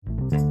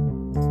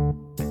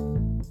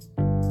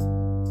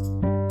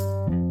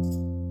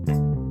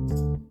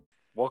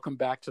Welcome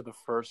back to the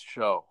first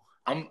show.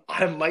 I'm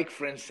Mike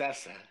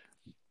Francesa.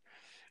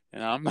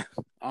 And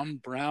I'm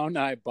Brown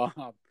Eye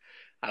Bob.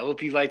 I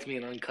hope you liked me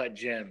in Uncut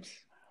Gems.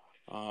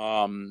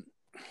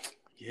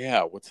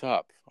 Yeah, what's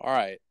up? All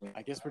right,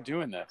 I guess we're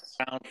doing this.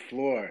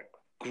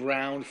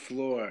 Ground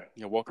floor.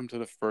 Yeah, welcome to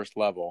the first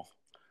level.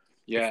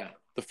 Yeah.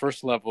 The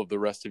first level of the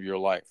rest of your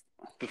life.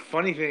 The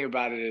funny thing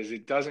about it is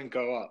it doesn't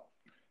go up.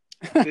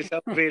 This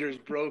elevator is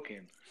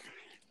broken.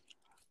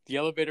 The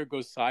elevator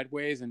goes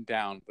sideways and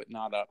down, but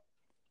not up.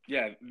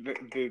 Yeah,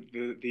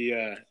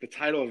 the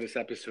title of this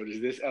episode is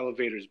 "This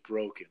Elevator is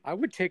Broken." I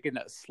would take it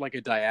as like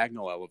a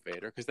diagonal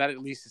elevator because that at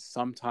least is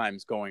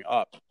sometimes going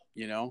up,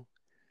 you know.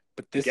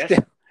 But this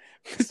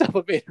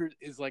elevator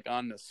is like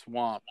on the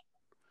swamp.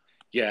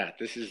 Yeah,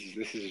 this is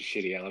a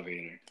shitty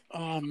elevator.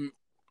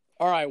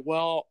 All right,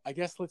 well, I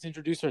guess let's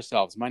introduce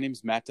ourselves. My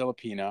name's Matt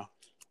Dellapina.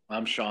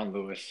 I'm Sean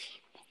Lewis,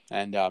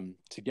 and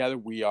together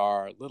we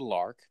are Little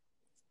Ark,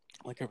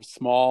 like a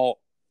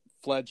small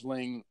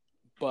fledgling,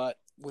 but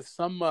with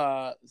some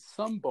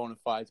bona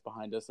fides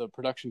behind us, a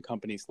production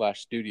company /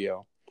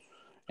 studio.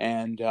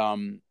 And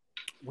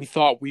we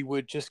thought we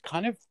would just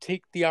kind of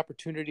take the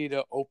opportunity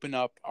to open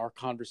up our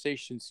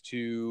conversations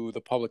to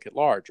the public at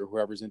large or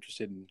whoever's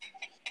interested in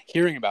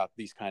hearing about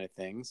these kind of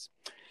things.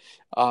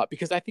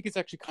 Because I think it's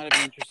actually kind of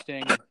an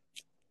interesting,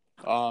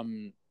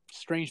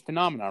 strange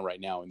phenomenon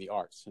right now in the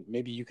arts. And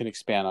maybe you can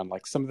expand on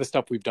like some of the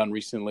stuff we've done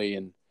recently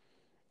and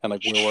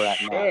like where we're at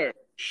now.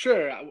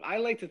 Sure. I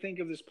like to think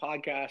of this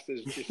podcast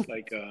as just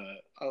like a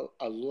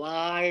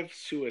live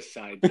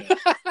suicide note.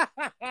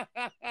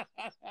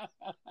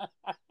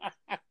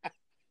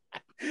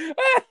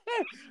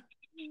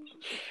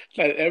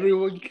 That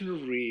everyone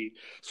can read.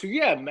 So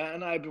yeah, Matt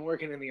and I have been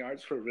working in the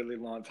arts for a really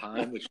long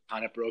time, which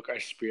kind of broke our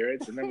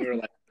spirits. And then we were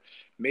like,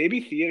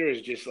 maybe theater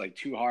is just like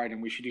too hard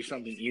and we should do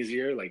something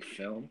easier like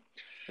film.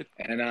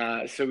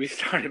 And so we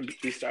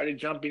started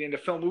jumping into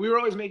film, but we were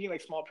always making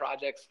like small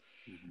projects.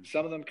 Mm-hmm.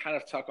 Some of them kind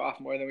of took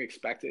off more than we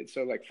expected.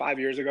 So like 5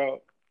 years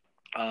ago,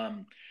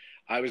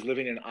 I was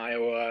living in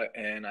Iowa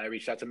and I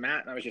reached out to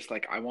Matt and I was just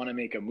like, I want to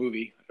make a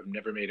movie. I've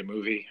never made a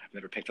movie. I've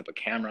never picked up a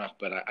camera,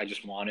 but I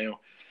just want to.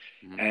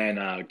 Mm-hmm.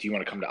 And do you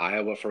want to come to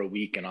Iowa for a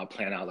week and I'll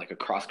plan out like a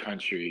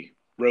cross-country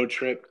road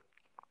trip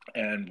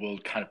and we'll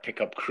kind of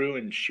pick up crew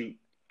and shoot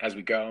as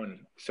we go.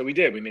 And so we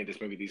did. We made this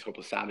movie, These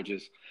Hopeless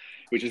Savages,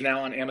 which is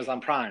now on Amazon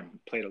Prime,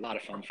 played a lot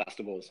of film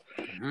festivals.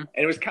 Mm-hmm. And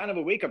it was kind of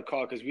a wake-up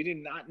call because we did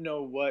not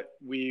know what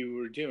we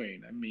were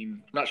doing. I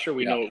mean, I'm not sure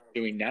we know what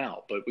we're doing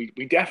now, but we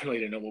definitely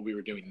didn't know what we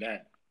were doing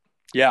then.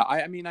 Yeah,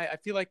 I mean, I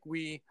feel like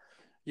we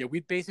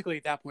basically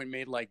at that point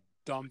made like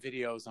dumb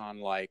videos on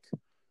like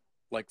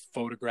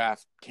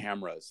photograph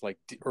cameras, like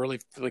early,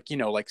 like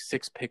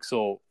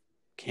 6-pixel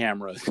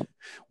cameras.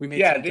 We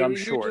made some dumb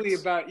shorts.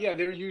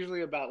 They were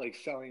usually about like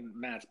selling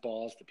Matt's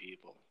balls to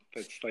people.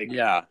 That's like they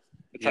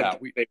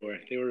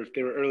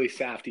were early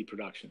Safdie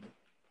production.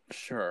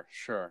 Sure.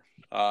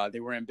 They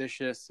were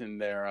ambitious in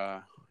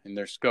their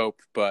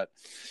scope, but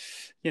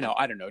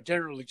I don't know.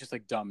 Generally, just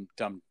like dumb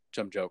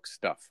joke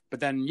stuff. But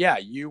then,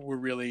 you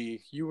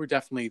were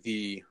definitely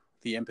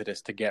the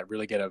impetus to get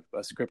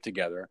a script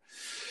together,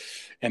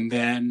 and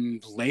then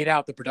laid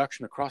out the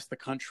production across the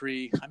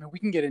country. I mean, we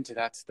can get into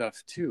that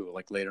stuff too,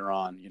 like later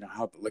on.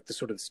 How like the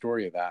sort of the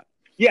story of that.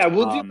 Yeah,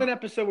 we'll do an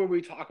episode where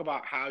we talk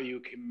about how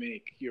you can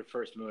make your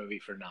first movie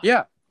for nothing.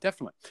 Yeah,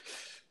 definitely.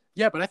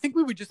 Yeah, but I think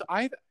we would just so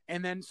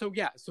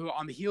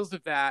on the heels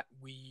of that,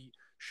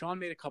 Sean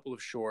made a couple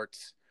of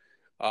shorts.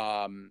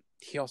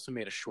 He also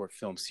made a short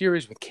film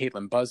series with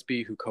Caitlin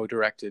Busby, who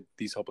co-directed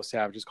These Hopeless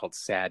Savages, called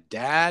Sad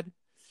Dad,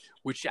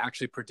 which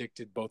actually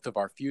predicted both of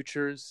our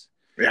futures.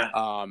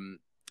 Yeah.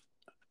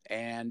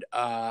 And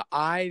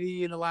I,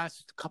 in the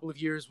last couple of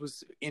years,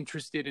 was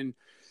interested in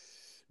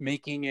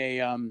making a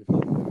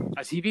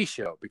TV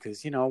show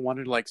because, I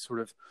wanted to like sort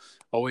of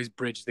always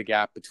bridge the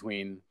gap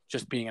between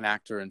just being an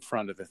actor in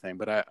front of the thing.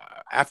 But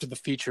after the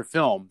feature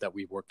film that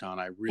we worked on,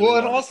 I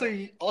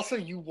really also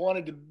you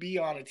wanted to be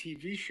on a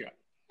TV show.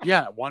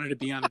 Yeah, I wanted to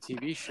be on a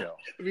TV show.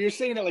 You're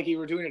saying that like you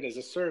were doing it as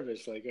a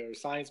service, like a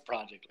science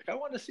project. Like I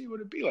want to see what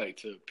it'd be like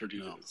to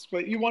produce this.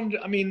 But you wanted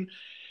to, I mean,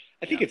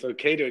 I think it's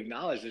okay to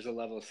acknowledge there's a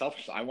level of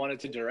selfishness. I wanted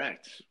to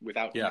direct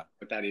without knowing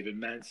what that even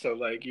meant. So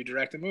like you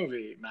direct a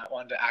movie. Matt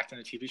wanted to act in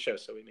a TV show,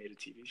 so we made a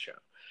TV show.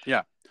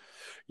 Yeah.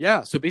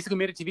 Yeah. So basically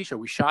made a TV show.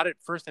 We shot it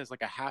first as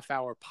like a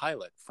half-hour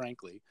pilot,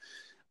 frankly.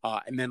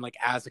 And then like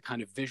as a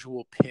kind of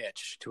visual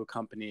pitch to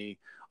accompany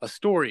a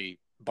story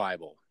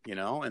Bible,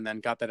 and then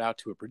got that out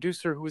to a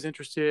producer who was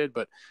interested,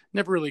 but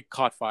never really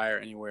caught fire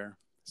anywhere.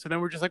 So then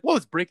we're just like, well,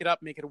 let's break it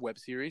up, make it a web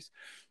series.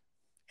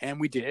 And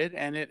we did.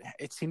 And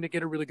it seemed to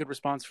get a really good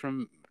response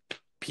from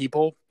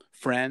people,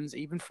 friends,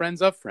 even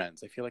friends of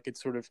friends. I feel like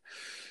it's sort of,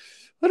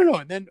 I don't know.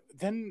 And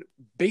then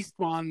based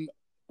on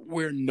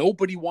where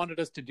nobody wanted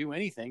us to do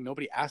anything,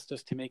 nobody asked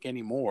us to make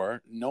any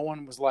more, no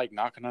one was like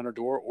knocking on our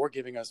door or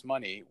giving us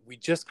money. We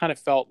just kind of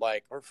felt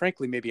like, or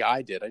frankly, maybe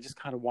I did. I just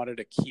kind of wanted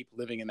to keep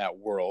living in that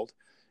world,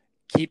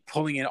 keep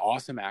pulling in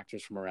awesome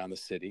actors from around the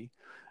city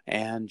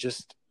and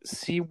just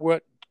see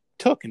what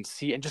took and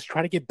just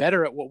try to get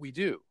better at what we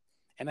do.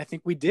 And I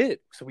think we did.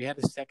 So we had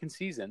a second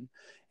season.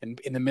 And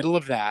in the middle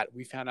of that,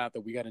 we found out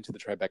that we got into the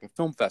Tribeca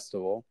Film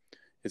Festival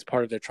as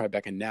part of their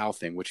Tribeca Now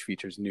thing, which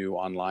features new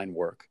online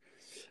work.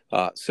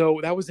 So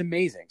that was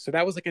amazing. So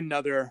that was like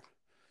another,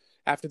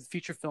 after the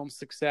feature film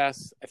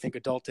success, I think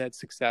adult ed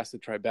success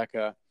at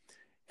Tribeca,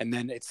 and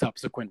then its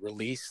subsequent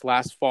release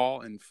last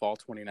fall in fall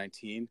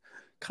 2019,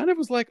 kind of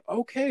was like,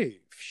 okay,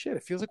 shit,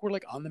 it feels like we're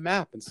like on the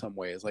map in some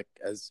ways, like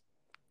as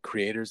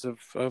creators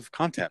of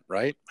content,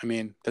 right? I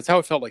mean, that's how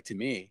it felt like to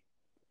me.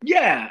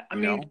 Yeah, I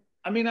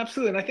mean,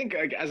 absolutely. And I think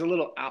like, as a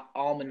little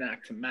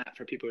almanac to Matt,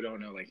 for people who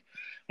don't know, like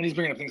when he's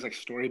bringing up things like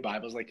story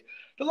Bibles, like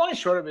the long and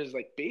short of it is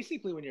like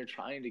basically when you're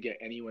trying to get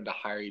anyone to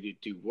hire you to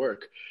do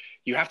work,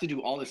 you have to do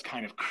all this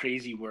kind of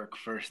crazy work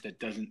first that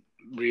doesn't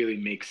really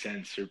make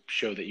sense or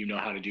show that you know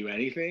how to do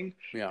anything.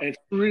 Yeah. And it's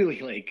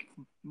really like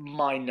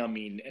mind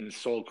numbing and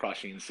soul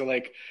crushing. So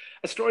like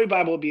a story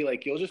Bible would be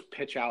like you'll just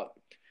pitch out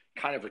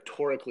kind of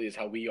rhetorically is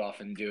how we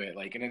often do it,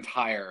 like an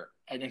entire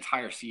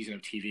season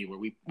of TV where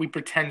we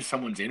pretend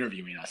someone's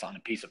interviewing us on a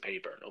piece of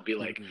paper. It'll be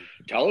like,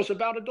 tell us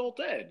about adult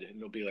ed. And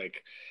it'll be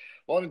like,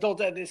 well, in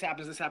adult ed, this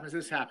happens. And then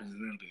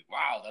it'll be,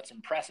 wow, that's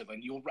impressive.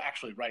 And you'll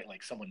actually write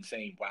like someone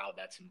saying, wow,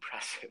 that's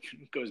impressive.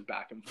 And it goes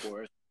back and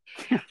forth.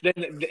 Then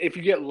if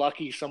you get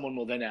lucky, someone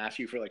will then ask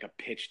you for like a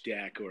pitch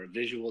deck or a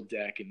visual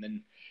deck. And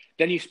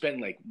then you spend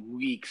like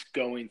weeks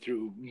going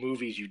through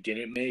movies you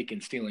didn't make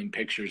and stealing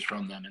pictures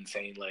from them and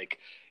saying like,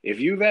 if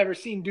you've ever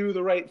seen Do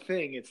the Right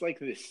Thing, it's like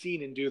this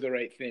scene in Do the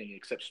Right Thing,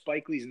 except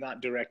Spike Lee's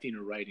not directing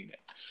or writing it.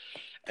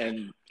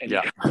 And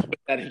yeah, you put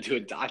that into a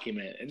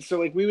document. And so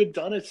like we would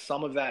done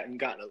some of that and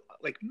gotten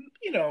like,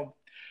 you know,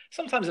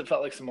 sometimes it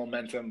felt like some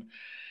momentum.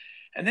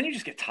 And then you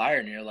just get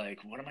tired and you're like,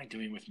 what am I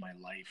doing with my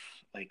life?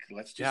 Like,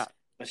 let's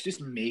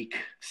just make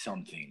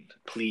something,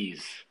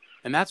 please.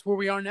 And that's where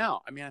we are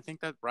now. I mean, I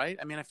think that, right?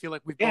 I mean, I feel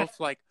like we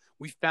both like,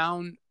 we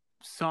found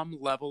some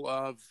level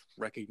of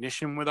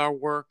recognition with our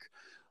work,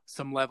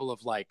 some level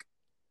of like,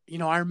 you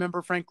know, I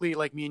remember frankly,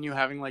 like me and you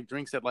having like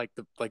drinks at like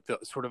the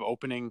sort of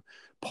opening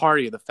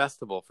party of the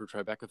festival for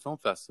Tribeca Film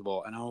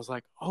Festival. And I was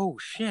like, oh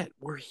shit,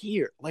 we're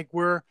here. Like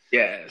like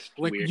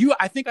weird.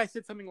 I think I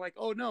said something like,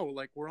 oh no,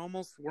 like we're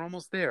almost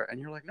there. And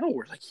you're like, no,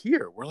 we're like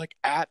here. We're like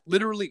at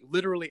literally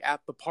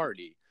at the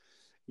party,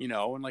 you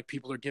know, and like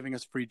people are giving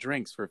us free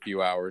drinks for a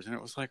few hours. And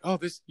it was like, oh,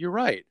 you're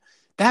right.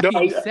 That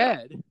being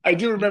said, I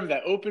do remember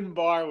that open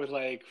bar with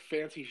like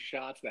fancy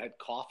shots that had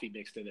coffee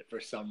mixed in it for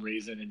some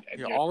reason,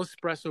 and all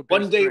espresso.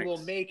 One day drinks.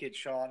 We'll make it,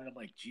 Sean. And I'm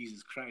like,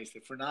 Jesus Christ!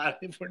 If we're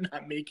not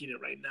making it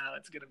right now,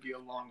 it's going to be a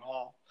long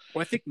haul.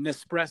 Well, I think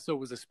Nespresso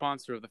was a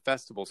sponsor of the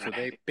festival, so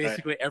they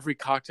basically every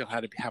cocktail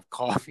had to have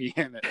coffee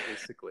in it,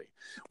 basically,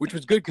 which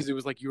was good because it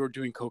was like you were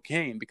doing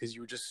cocaine because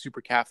you were just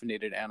super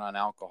caffeinated and on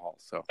alcohol.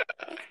 So,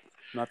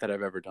 not that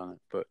I've ever done it,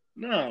 but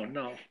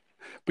no.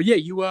 But yeah,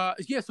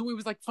 so it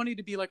was like funny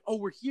to be like, oh,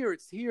 we're here,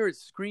 it's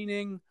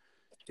screening,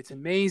 it's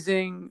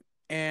amazing,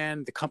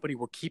 and the company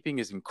we're keeping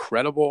is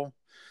incredible.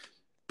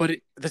 But at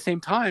the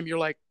same time, you're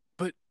like,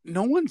 but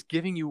no one's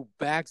giving you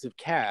bags of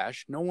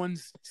cash. No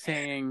one's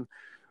saying,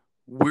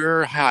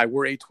 we're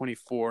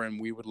A24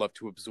 and we would love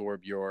to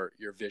absorb your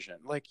vision.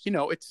 Like, you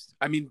know, it's,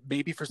 I mean,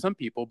 maybe for some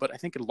people, but I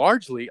think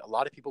largely a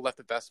lot of people left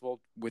the festival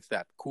with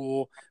that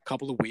cool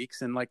couple of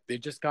weeks and like they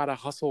just got to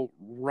hustle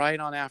right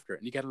on after it.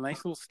 And you get a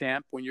nice little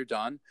stamp when you're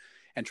done.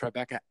 And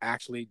Tribeca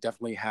actually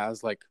definitely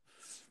has like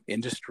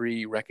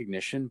industry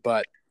recognition.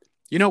 But,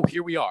 you know,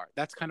 here we are.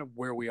 That's kind of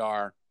where we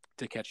are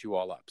to catch you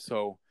all up.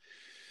 So,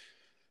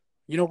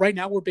 you know, right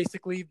now we're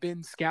basically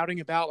been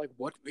scouting about like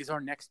what is our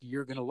next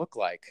year going to look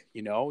like.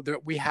 You know,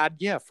 we had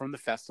from the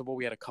festival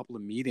we had a couple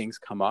of meetings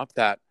come up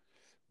that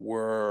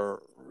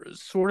were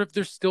sort of,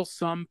 there's still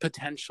some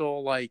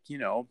potential like, you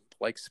know,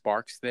 like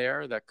sparks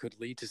there that could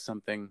lead to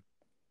something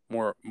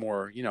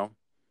more you know,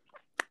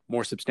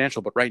 more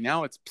substantial. But right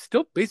now it's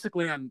still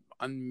basically on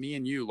me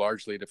and you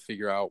largely to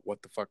figure out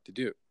what the fuck to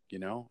do. You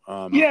know.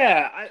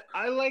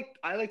 I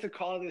like to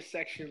call this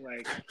section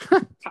like.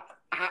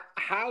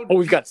 How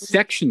we've got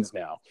sections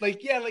now.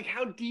 Like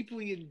how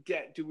deeply in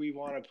debt do we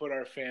want to put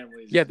our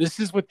families? Yeah, this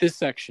is what this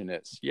section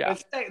is. Yeah,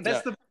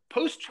 that's the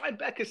post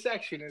Tribeca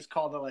section is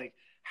called the like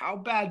how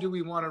bad do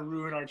we want to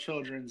ruin our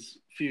children's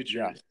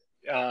futures?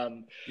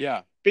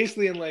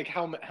 Basically, in like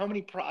how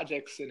many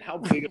projects and how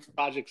big of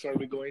projects are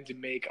we going to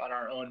make on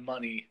our own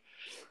money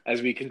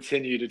as we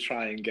continue to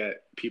try and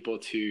get people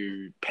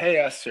to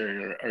pay us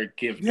or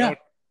give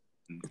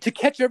to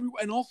catch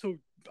everyone. And also,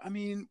 I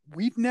mean,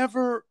 we've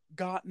never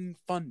gotten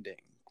funding.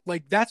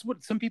 Like that's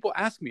what some people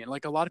ask me, and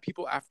like a lot of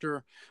people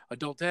after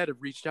adult ed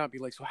have reached out and be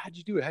like, so how'd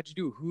you do it?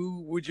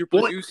 Who was your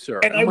producer?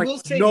 And I will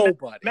say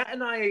nobody. Matt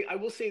and I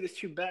will say this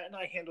too. Matt and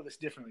I handle this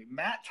differently.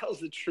 Matt tells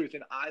the truth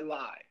and I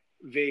lie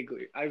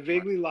vaguely. I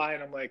vaguely lie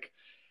and I'm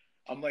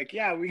like,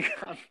 yeah, we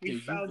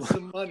found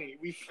some money.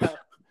 We found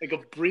like a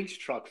Brinks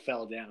truck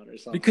fell down or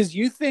something. Because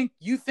you think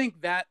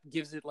that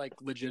gives it like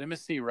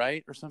legitimacy,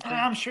 right? Or something?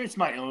 I'm sure it's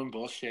my own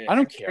bullshit. I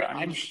don't care.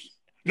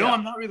 No, Yeah.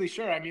 I'm not really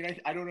sure. I mean,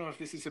 I don't know if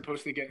this is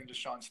supposed to get into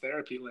Sean's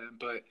therapy land,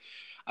 but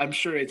I'm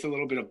sure it's a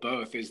little bit of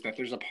both. Is that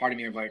there's a part of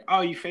me of like,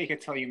 oh, you fake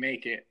it till you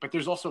make it, but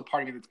there's also a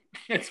part of me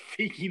that's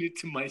faking it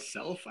to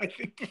myself. I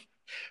think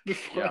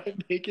before Yeah. I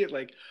make it,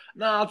 like,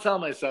 no, I'll tell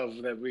myself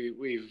that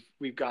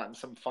we've gotten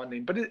some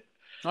funding, but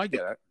I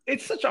get it.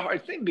 it's such a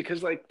hard thing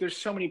because like there's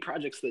so many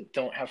projects that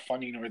don't have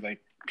funding or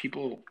like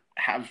people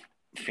have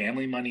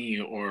family money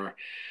or are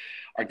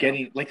Yeah.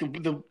 getting like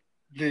the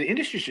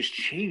industry's just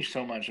changed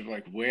so much of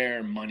like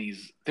where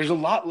money's there's a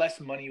lot less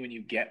money when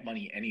you get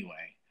money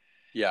anyway.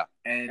 Yeah.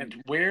 And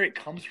And where it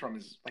comes from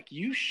is like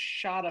you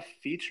shot a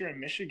feature in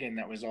Michigan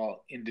that was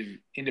all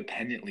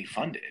independently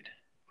funded,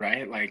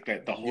 right? Like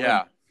that the horror.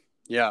 yeah.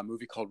 Yeah. A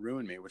movie called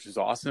Ruin Me, which is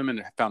awesome. And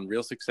it found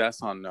real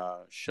success on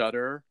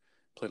Shudder,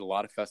 played a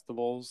lot of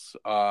festivals.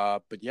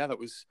 But yeah, that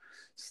was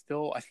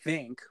still, I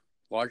think,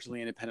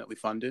 largely independently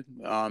funded.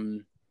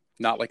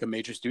 Not like a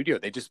major studio.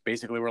 They just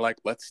basically were like,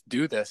 let's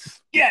do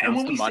this. We Yeah, and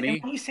found some money.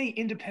 when we say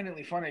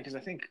independently funded, because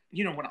I think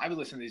when I would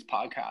listen to these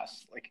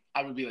podcasts, like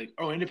I would be like,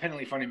 oh,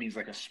 independently funded means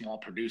like a small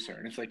producer,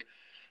 and it's like,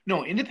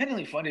 no,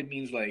 independently funded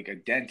means like a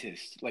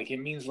dentist, like it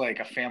means like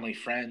a family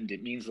friend,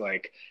 it means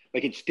like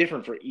it's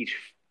different for each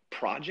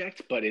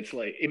project, but it's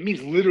like it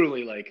means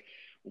literally like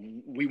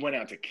we went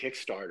out to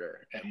Kickstarter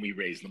and we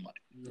raised the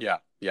money. Yeah.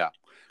 Yeah.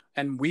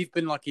 And we've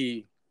been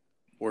lucky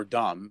or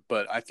dumb,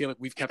 but I feel like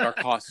we've kept our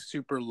costs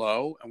super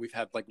low, and we've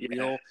had like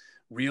Yeah,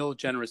 real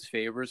generous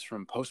favors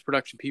from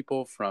post-production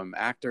people, from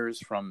actors,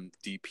 from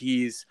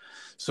DPs.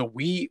 So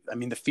I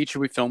mean, the feature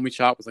we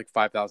shot was like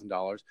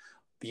 $5,000.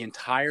 The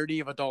entirety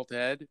of Adult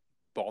Ed,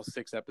 all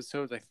 6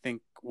 episodes, I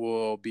think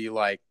will be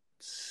like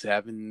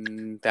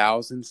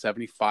 7,000,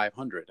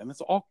 7,500, and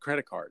that's all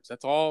credit cards.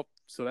 That's all.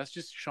 So that's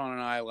just Sean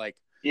and I like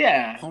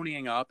yeah,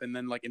 ponying up and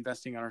then like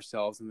investing on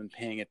ourselves and then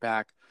paying it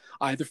back,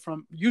 either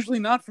from, usually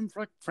not from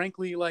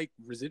frankly like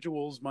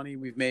residuals money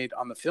we've made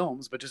on the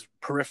films, but just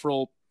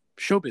peripheral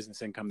show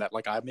business income that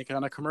like I make it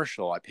on a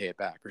commercial, I pay it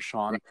back, or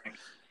Sean right.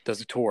 does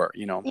a tour,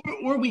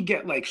 Or we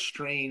get like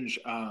strange.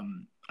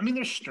 I mean,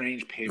 there's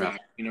strange yeah,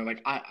 payback.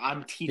 Like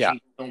I'm yeah,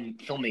 teaching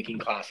filmmaking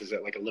classes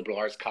at like a liberal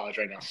arts college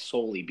right now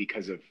solely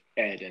because of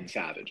Ed and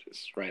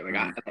Savages, right? Like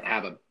mm-hmm. I don't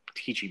have a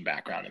teaching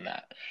background in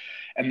that.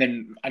 And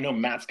then I know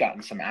Matt's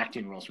gotten some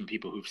acting roles from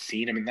people who've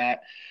seen him in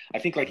that. I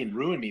think like in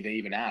Ruin Me, they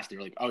even asked, they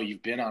were like, "Oh,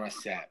 you've been on a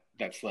set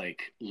that's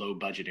like low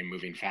budget and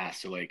moving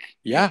fast, so like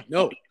Yeah,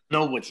 no,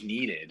 know what's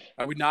needed."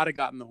 I would not have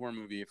gotten the horror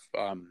movie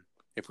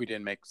if we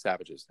didn't make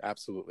Savages.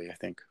 Absolutely, I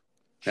think.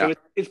 So Yeah,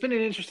 it's been an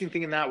interesting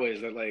thing in that way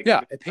is that like yeah,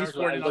 the it pays terms that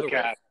for it I in other look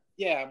ways. at,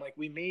 yeah, I'm like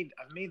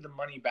I've made the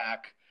money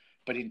back,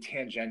 but in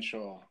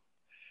tangential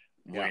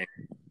Yeah. way.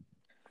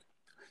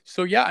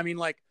 So yeah, I mean,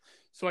 like,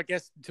 so I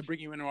guess to bring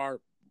you into our,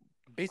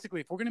 basically,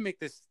 if we're gonna make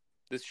this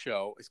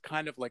show, is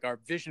kind of like our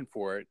vision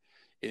for it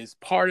is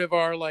part of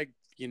our like,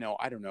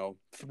 I don't know,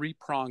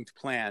 3-pronged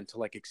plan to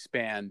like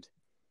expand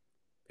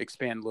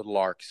Little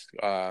Ark's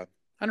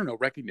I don't know,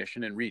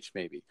 recognition and reach,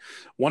 maybe.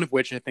 One of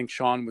which I think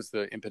Sean was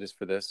the impetus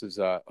for this, is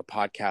a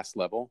podcast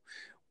level.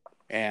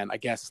 And I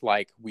guess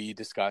like we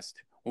discussed,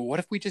 well, what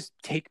if we just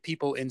take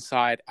people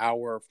inside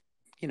our,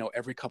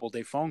 every couple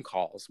day phone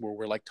calls where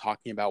we're like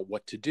talking about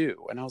what to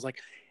do? And I was like,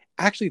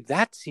 actually,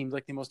 that seems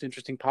like the most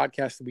interesting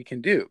podcast that we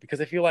can do,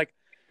 because I feel like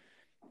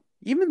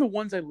even the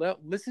ones I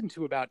listen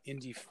to about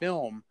indie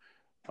film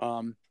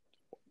um,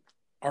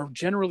 are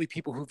generally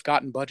people who've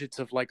gotten budgets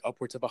of like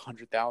upwards of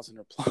 100,000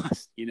 or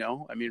plus.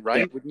 I mean, Yeah,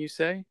 right? Wouldn't you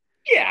say?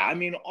 yeah. I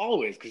mean,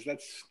 always because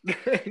that's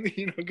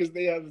because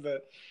they have I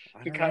the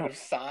don't kind know. of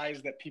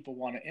size that people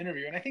want to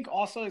interview, and I think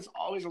also it's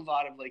always a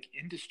lot of like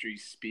industry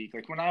speak.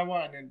 Like when I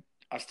wanted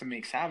us to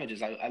make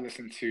Savages, I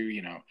listened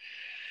to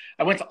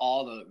I went to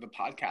all the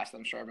podcasts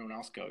I'm sure everyone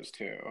else goes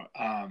to,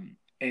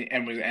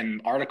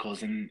 and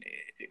articles, and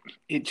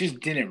it just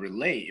didn't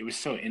relate. It was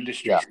so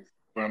industry Yeah,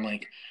 where I'm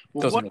like,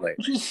 well, doesn't relate.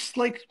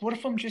 what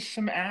if I'm just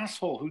some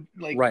asshole who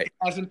like Right.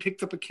 hasn't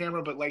picked up a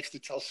camera but likes to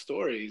tell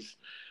stories?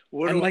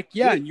 What And do I like,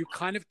 yeah, do? and you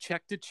kind of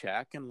check to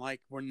check, and like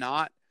we're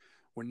not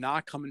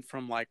coming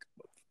from like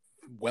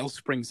well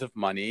springs of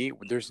money.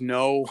 There's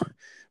no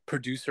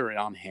producer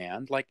on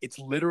hand. Like, it's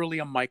literally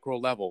a micro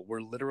level.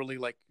 We're literally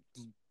like,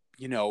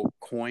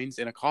 coins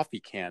in a coffee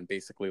can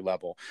basically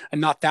level. And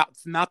not that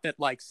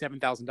like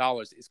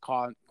 $7,000 is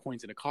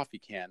coins in a coffee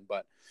can,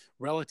 but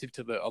relative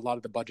to a lot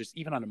of the budgets,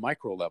 even on a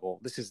micro level,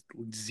 this is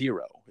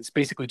zero. It's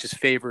basically just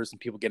favors and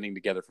people getting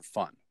together for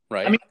fun, I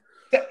right? mean,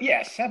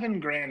 yeah, 7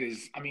 grand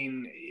is. I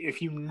mean,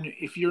 if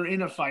you're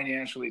in a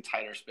financially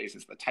tighter space,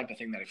 it's the type of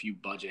thing that if you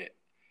budget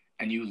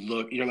and you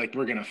look, you're like,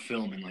 we're gonna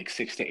film in like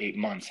 6 to 8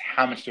 months.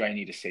 How much do I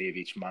need to save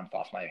each month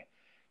off my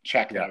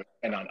check that Yeah. I would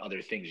spend on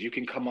other things? You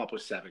can come up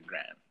with 7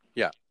 grand.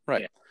 Yeah.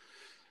 Right. Yeah.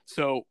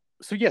 So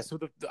yeah, so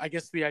I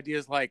guess the idea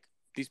is like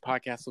these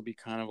podcasts will be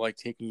kind of like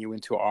taking you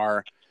into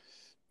our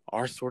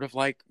sort of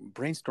like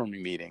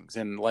brainstorming meetings,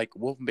 and like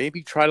we'll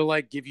maybe try to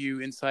like give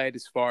you insight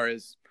as far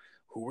as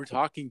who we're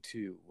talking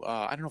to.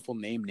 I don't know if we'll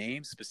name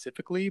names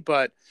specifically,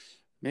 but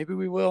Maybe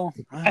we will.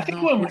 I I don't think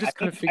know. when We're just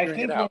kind of figuring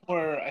it out.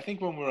 I think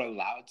when we're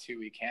allowed to,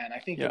 we can. I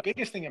think the Yeah.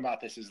 biggest thing about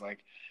this is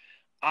like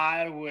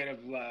I would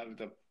have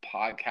loved a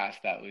podcast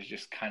that was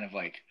just kind of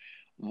like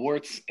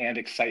warts and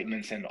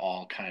excitements and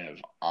all kind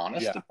of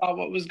honest Yeah. about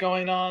what was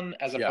going on,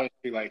 as Yeah. opposed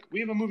to like we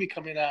have a movie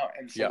coming out,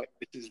 and so Yeah. like,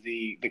 this is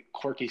the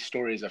quirky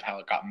stories of how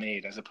it got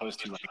made, as opposed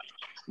to like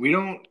we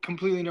don't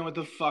completely know what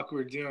the fuck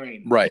we're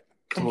doing. Right.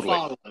 Come Totally.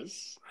 follow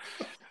us.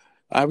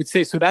 I would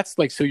say so. That's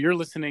like, so you're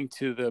listening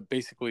to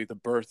basically the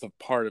birth of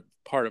part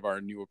of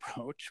our new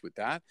approach with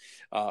that,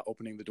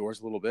 opening the doors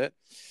a little bit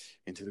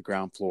into the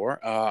ground floor.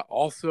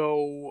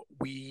 Also,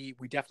 we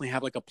definitely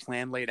have like a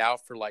plan laid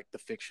out for like the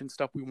fiction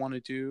stuff we want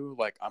to do.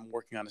 Like I'm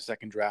working on a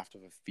second draft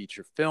of a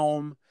feature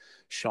film.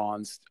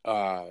 Sean's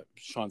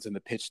in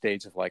the pitch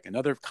stage of like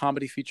another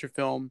comedy feature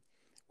film.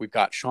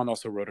 Sean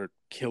also wrote a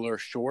killer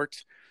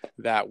short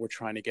that we're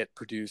trying to get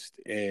produced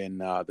in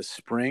the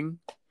spring.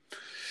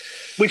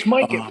 Which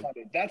might get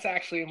funded. That's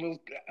actually, and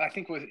I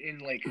think within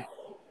like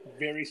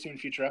very soon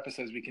future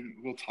episodes,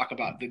 we'll talk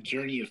about the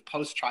journey of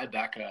post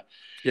Tribeca,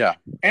 Yeah,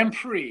 and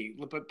pre,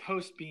 but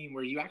post being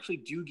where you actually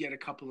do get a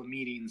couple of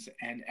meetings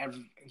and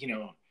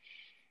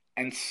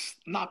and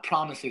not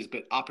promises,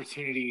 but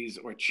opportunities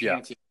or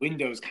chances,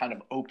 windows kind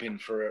of open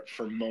for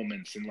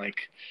moments, and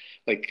like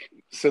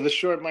so the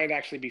short might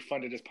actually be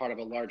funded as part of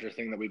a larger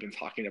thing that we've been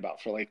talking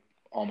about for like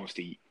almost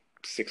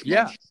 6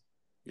 months.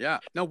 Yeah.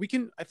 No,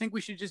 I think we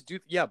should just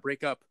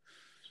break up.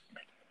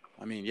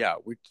 I mean,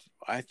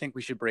 I think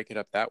we should break it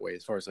up that way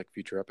as far as like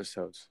future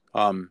episodes.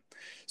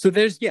 So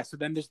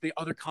then there's the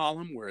other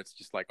column where it's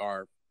just like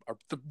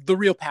the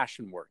real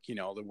passion work,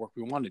 the work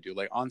we want to do,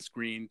 like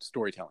on-screen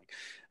storytelling.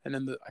 And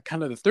then the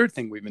third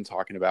thing we've been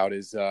talking about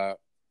is, kind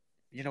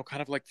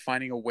of like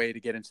finding a way to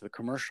get into the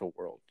commercial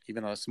world,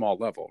 even on a small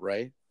level,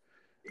 right?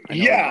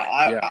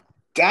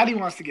 Daddy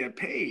wants to get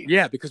paid.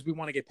 Yeah, because we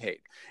want to get paid.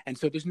 And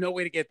so there's no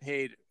way to get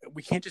paid.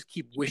 We can't just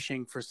keep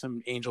wishing for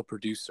some angel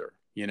producer,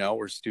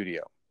 or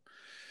studio.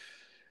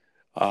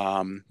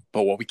 But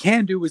what we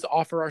can do is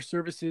offer our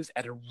services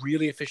at a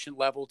really efficient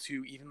level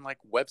to even like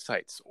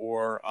websites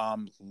or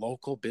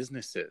local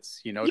businesses,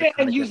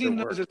 and using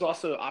those as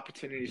also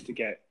opportunities to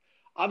get,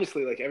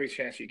 obviously, like every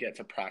chance you get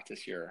to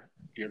practice your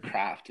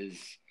craft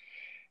is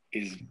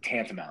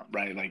tantamount,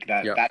 right? Like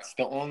that's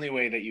the only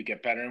way that you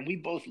get better. And we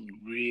both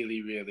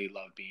really, really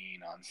love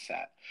being on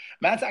set.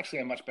 Matt's actually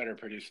a much better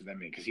producer than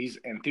me because he's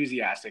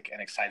enthusiastic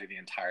and excited the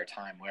entire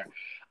time, where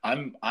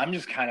I'm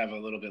just kind of a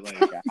little bit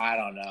like, I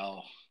don't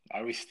know.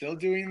 Are we still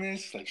doing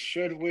this? Like,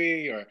 should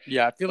we? Or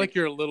I feel like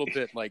you're a little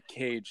bit like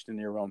caged in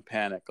your own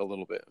panic, a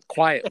little bit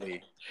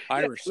quietly,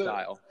 Irish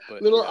style.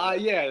 But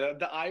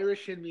the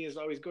Irish in me is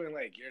always going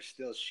like, "You're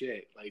still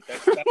shit." Like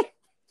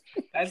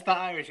that's the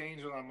Irish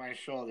angel on my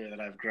shoulder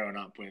that I've grown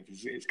up with.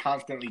 It's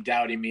constantly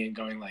doubting me and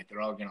going like, "They're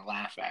all gonna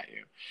laugh at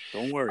you."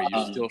 Don't worry,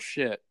 you're still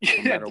shit.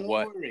 No matter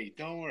what.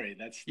 Don't worry.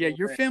 That's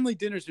your family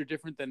dinners are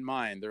different than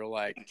mine. They're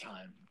like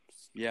time.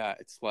 Yeah,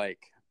 it's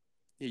like,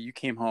 you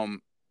came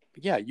home.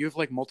 Yeah, you have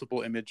like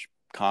multiple Image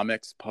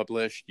comics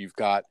published. You've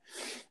got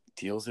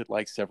deals at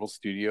like several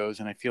studios,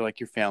 and I feel like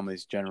your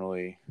family's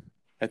generally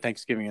at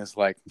Thanksgiving is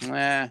like,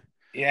 eh.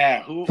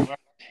 Yeah,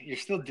 you're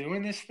still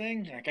doing this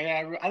thing? Like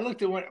I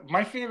looked at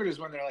my favorite is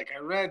when they're like, I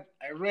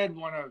read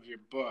one of your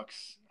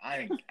books.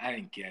 I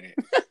didn't get it.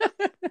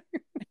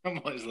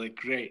 I was like,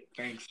 great,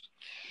 thanks.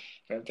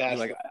 Fantastic.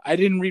 Like, I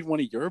didn't read one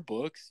of your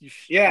books.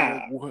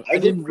 I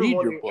didn't read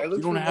your book.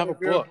 You don't have a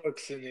book.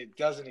 Books and it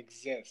doesn't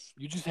exist.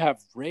 You just have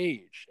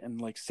rage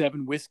and like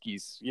 7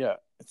 whiskeys. Yeah,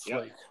 it's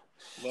like.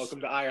 Welcome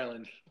to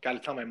Ireland. Got to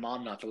tell my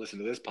mom not to listen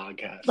to this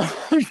podcast.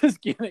 I'm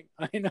just kidding.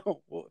 I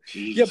know. Well,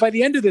 by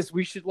the end of this,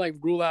 we should like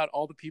rule out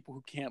all the people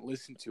who can't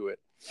listen to it.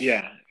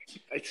 Yeah,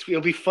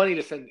 it'll be funny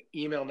to send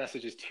email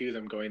messages to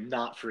them going,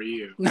 "Not for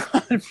you."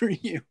 Not for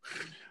you.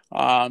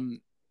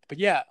 But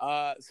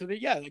I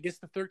guess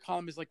the third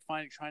column is like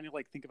trying to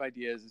like think of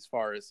ideas as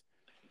far as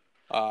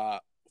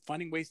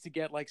finding ways to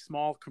get like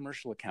small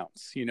commercial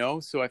accounts,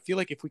 So I feel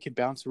like if we could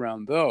bounce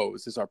around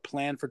those as our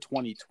plan for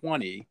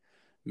 2020,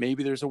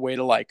 maybe there's a way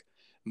to like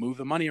move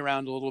the money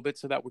around a little bit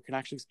so that we can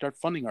actually start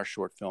funding our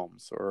short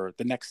films or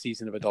the next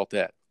season of Adult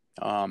Ed.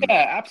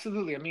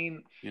 Absolutely. I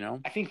mean,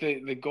 I think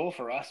the goal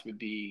for us would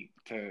be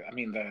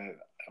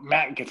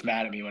Matt gets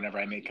mad at me whenever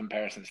I make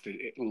comparisons to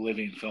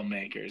living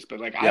filmmakers, but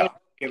like I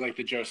get like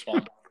the Joe Swan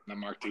and the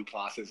Mark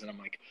Duplass's, and I'm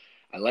like,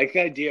 I like the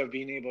idea of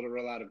being able to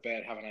roll out of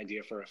bed, have an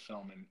idea for a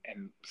film,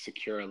 and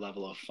secure a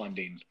level of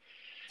funding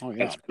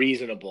that's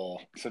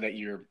reasonable, so that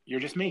you're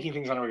just making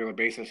things on a regular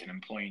basis and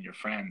employing your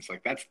friends.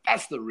 Like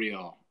that's the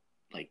real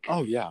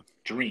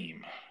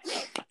dream.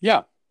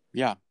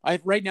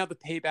 Right now the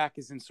payback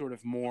is in sort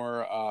of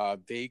more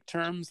vague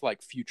terms,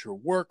 like future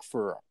work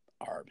for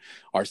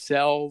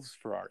ourselves,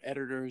 for our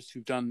editors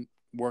who've done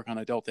work on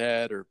Adult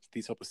Ed or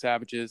These Hopeless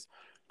Savages.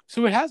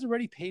 So it has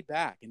already paid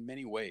back in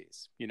many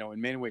ways,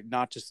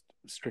 not just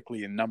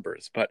strictly in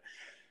numbers, but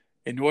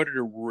in order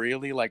to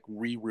really like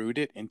reroute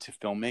it into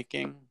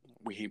filmmaking,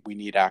 we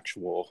need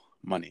actual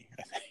money,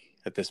 I think.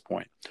 at this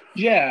point.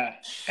 Yeah,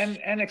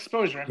 and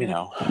exposure. I You mean,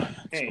 know,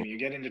 you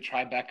get into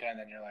Tribeca, and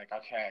then you're like,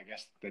 okay, I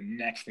guess the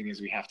next thing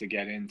is we have to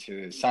get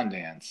into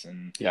Sundance,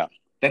 and yeah,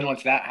 then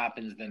once that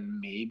happens, then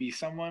maybe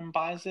someone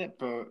buys it.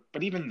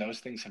 But even those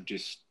things have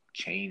just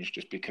changed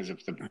just because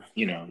of the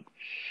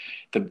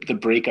the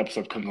breakups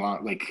of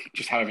like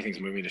just how everything's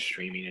moving to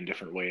streaming in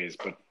different ways,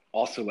 but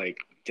also like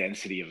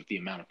density of the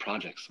amount of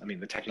projects. I mean,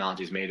 the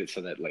technology's made it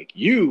so that like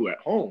you at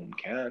home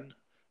can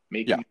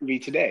make a movie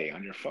today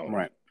on your phone.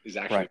 Right. Is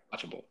actually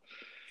watchable.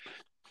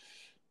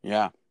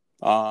 Yeah.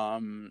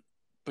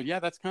 But yeah,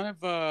 that's kind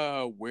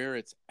of where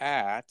it's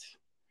at.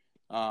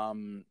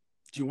 Do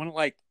you want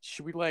to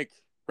should we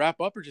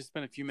wrap up or just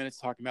spend a few minutes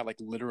talking about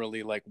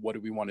literally what do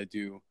we want to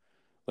do?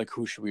 Like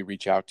who should we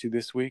reach out to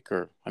this week?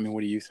 Or I mean,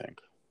 what do you think?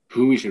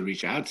 Who we should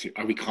reach out to?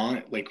 Are we calling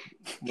it what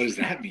does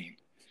that mean?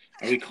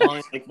 Are we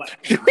calling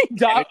should we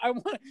dox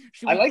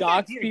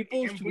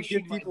people? Should we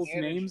give people's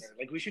names?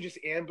 We should just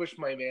ambush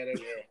my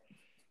manager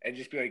and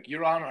just be like,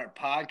 "You're on our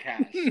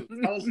podcast. So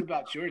tell us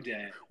about your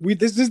day."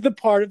 This is the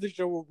part of the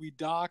show where we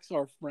dox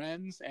our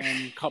friends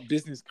and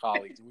business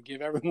colleagues. We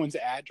give everyone's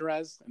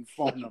address and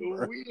phone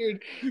number.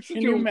 Weird.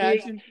 Can you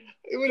imagine?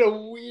 What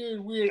a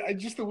weird.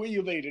 Just the way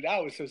you laid it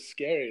out was so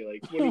scary.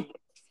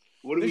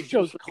 What do this we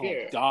show's called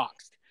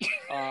Doxed.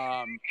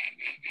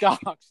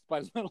 Doxed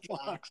by Little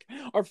Ark.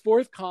 Our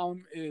fourth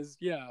column is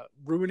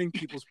ruining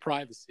people's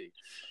privacy.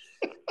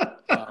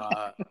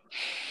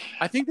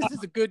 I think this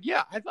is a good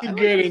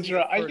good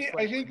intro. I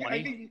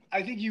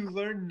think you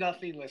learned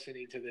nothing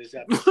listening to this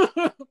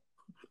episode.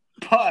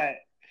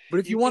 But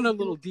if you want a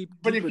little deeper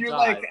if you're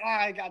dive,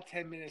 I got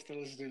 10 minutes to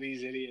listen to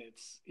these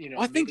idiots,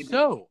 I think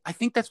so. I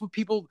think that's what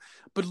people.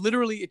 But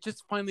literally, it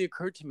just finally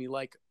occurred to me,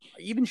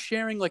 even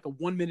sharing a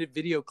 1-minute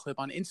video clip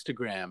on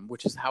Instagram,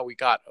 which is how we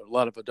got a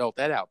lot of adult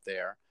ed out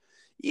there.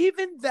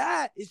 Even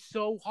that is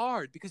so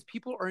hard because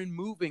people are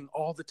moving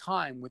all the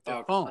time with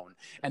their phone,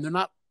 and they're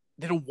not.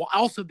 They don't.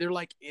 Also, they're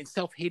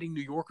self-hating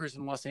New Yorkers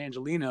and Los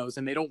Angelinos,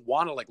 and they don't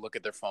want to look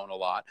at their phone a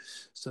lot,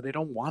 so they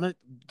don't want to.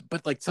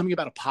 But something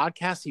about a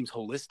podcast seems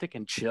holistic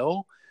and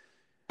chill.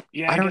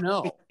 Yeah, I don't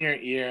know. In your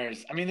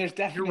ears. I mean, there's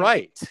definitely. You're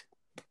right.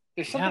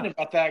 There's something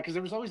about that because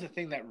there was always a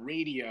thing that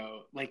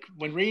radio,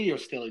 when radio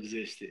still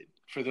existed.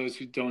 For those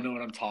who don't know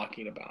what I'm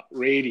talking about,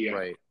 radio.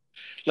 Right.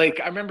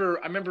 I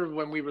remember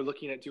when we were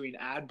looking at doing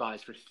ad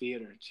buys for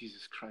theater.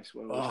 Jesus Christ,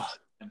 what was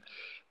it?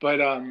 But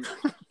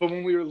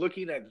when we were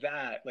looking at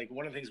that,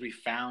 one of the things we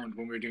found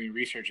when we were doing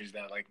research is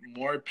that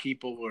more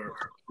people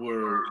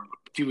were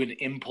doing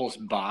impulse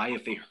buy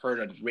if they heard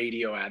a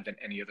radio ad than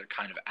any other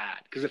kind of ad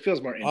because it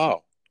feels more intimate.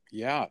 Oh,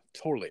 yeah,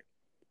 totally.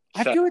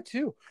 I feel it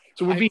too.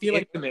 So we're being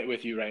intimate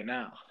with you right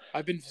now.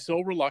 I've been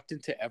so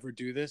reluctant to ever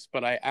do this,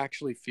 but I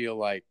actually feel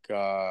like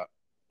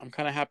I'm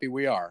kind of happy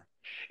we are.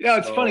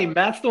 It's funny.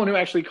 Matt's the one who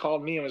actually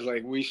called me and was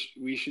like, we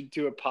should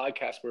do a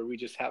podcast where we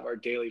just have our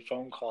daily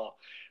phone call,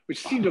 which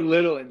seemed a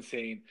little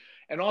insane.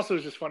 And also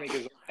it's just funny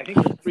because I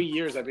think for 3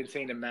 years I've been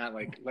saying to Matt,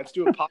 let's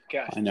do a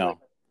podcast. I know.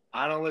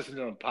 I don't listen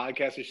to them.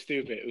 Podcasts are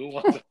stupid. Who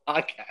wants a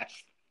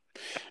podcast?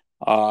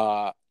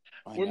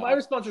 My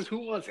response is,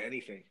 who wants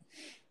anything?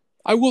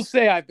 I will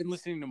say I've been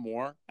listening to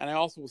more. And I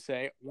also will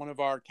say one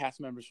of our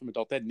cast members from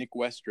Adult Ed, Nick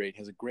Westrate,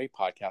 has a great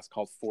podcast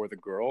called For the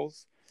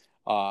Girls.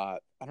 I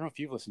don't know if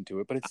you've listened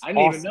to it, but I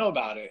didn't even know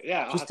about it.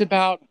 Yeah.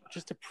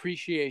 Just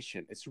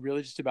appreciation. It's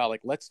really just about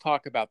let's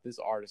talk about this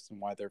artist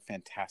and why they're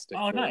fantastic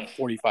for nice.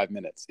 45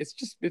 minutes.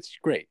 It's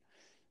great.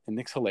 And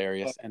Nick's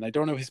hilarious. And I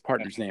don't know his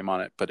partner's name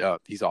on it,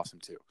 but he's awesome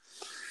too.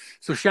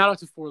 So shout out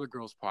to For the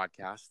Girls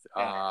podcast.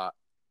 I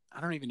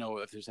don't even know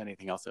if there's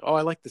anything else.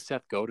 I like the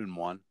Seth Godin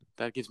one.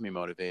 That gets me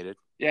motivated.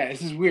 Yeah,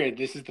 this is weird.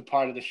 This is the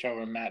part of the show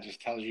where Matt just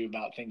tells you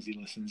about things he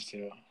listens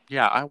to.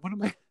 Yeah, what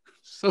am I?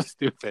 So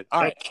stupid.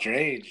 All right.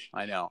 Strange.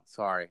 I know.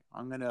 Sorry.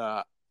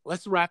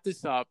 Let's wrap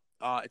this up.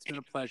 It's been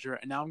a pleasure.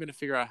 And now I'm going to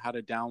figure out how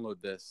to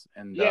download this.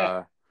 And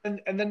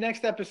and the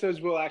next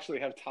episodes will actually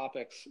have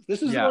topics.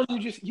 This is one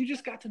you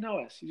just got to know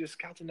us. You just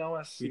got to know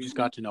us. You just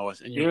got to know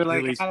us. And you're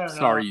really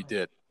sorry you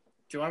did.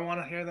 Do I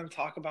want to hear them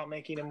talk about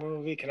making a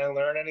movie? Can I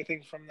learn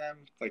anything from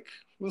them?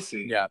 We'll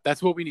see. Yeah,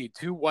 that's what we need.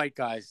 2 white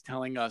guys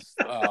telling us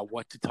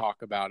what to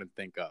talk about and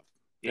think of.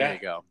 There you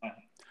go.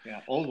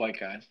 Yeah, old white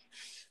guys.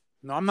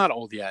 No, I'm not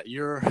old yet.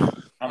 You're...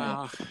 yeah,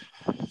 all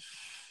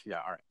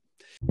right.